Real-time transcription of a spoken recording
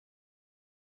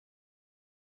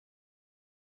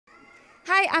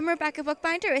Hi, I'm Rebecca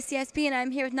Bookbinder with CSB, and I'm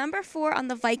here with number 4 on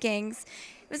the Vikings.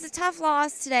 It was a tough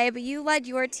loss today, but you led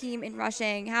your team in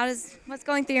rushing. What's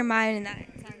going through your mind in that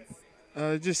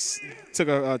sense? Just took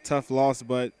a tough loss,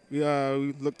 but we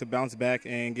looked to bounce back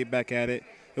and get back at it.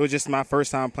 It was just my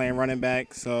first time playing running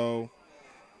back, so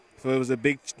it was a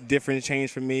big different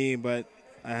change for me, but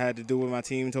I had to do what my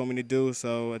team told me to do,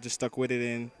 so I just stuck with it.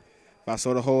 And if I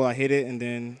saw the hole, I hit it, and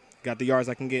then got the yards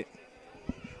I can get.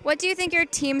 What do you think your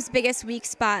team's biggest weak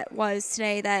spot was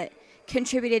today that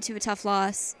contributed to a tough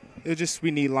loss? It was just we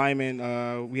need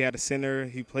linemen. We had a center.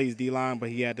 He plays D-line, but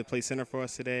he had to play center for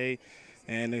us today.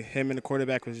 And him and the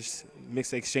quarterback was just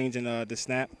mixed exchanging the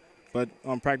snap. But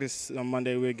on practice on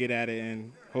Monday, we'll get at it,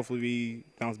 and hopefully we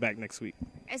bounce back next week.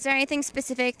 Is there anything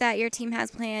specific that your team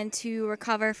has planned to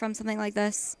recover from something like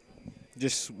this?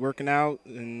 Just working out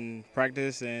and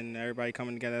practice and everybody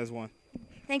coming together as one.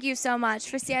 Thank you so much.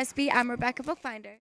 For CSB, I'm Rebecca Bookbinder.